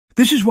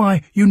This is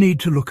why you need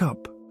to look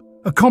up.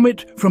 A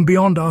comet from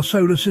beyond our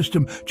solar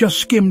system just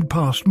skimmed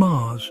past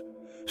Mars.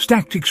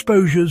 Stacked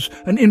exposures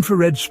and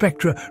infrared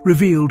spectra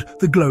revealed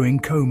the glowing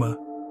coma.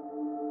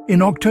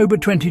 In October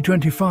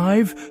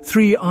 2025,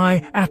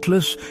 3I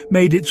Atlas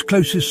made its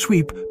closest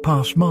sweep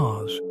past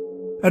Mars.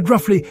 At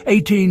roughly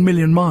 18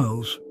 million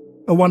miles,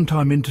 a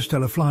one-time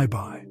interstellar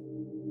flyby.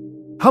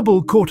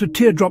 Hubble caught a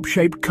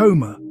teardrop-shaped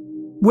coma.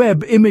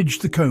 Webb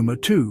imaged the coma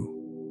too.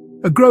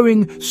 A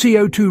growing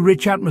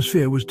CO2-rich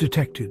atmosphere was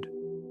detected.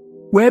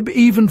 Webb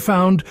even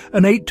found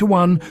an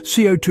 8-to-1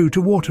 CO2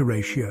 to water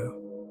ratio.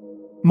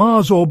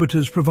 Mars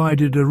orbiters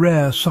provided a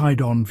rare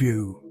side-on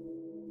view.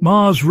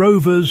 Mars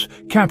rovers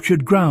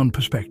captured ground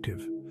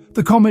perspective.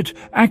 The comet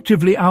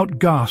actively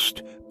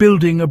outgassed,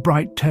 building a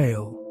bright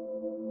tail.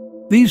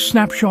 These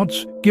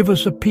snapshots give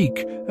us a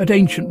peek at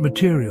ancient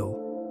material.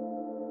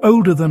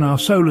 Older than our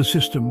solar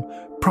system,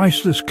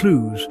 priceless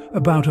clues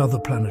about other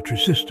planetary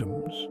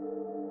systems.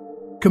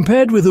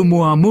 Compared with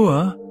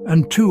Oumuamua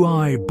and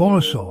 2I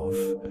Borisov,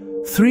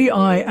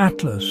 3I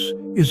Atlas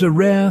is a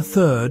rare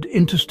third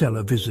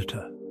interstellar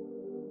visitor.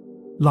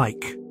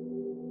 Like,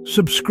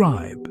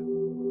 subscribe.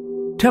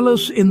 Tell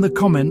us in the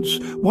comments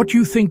what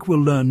you think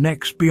we'll learn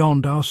next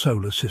beyond our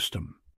solar system.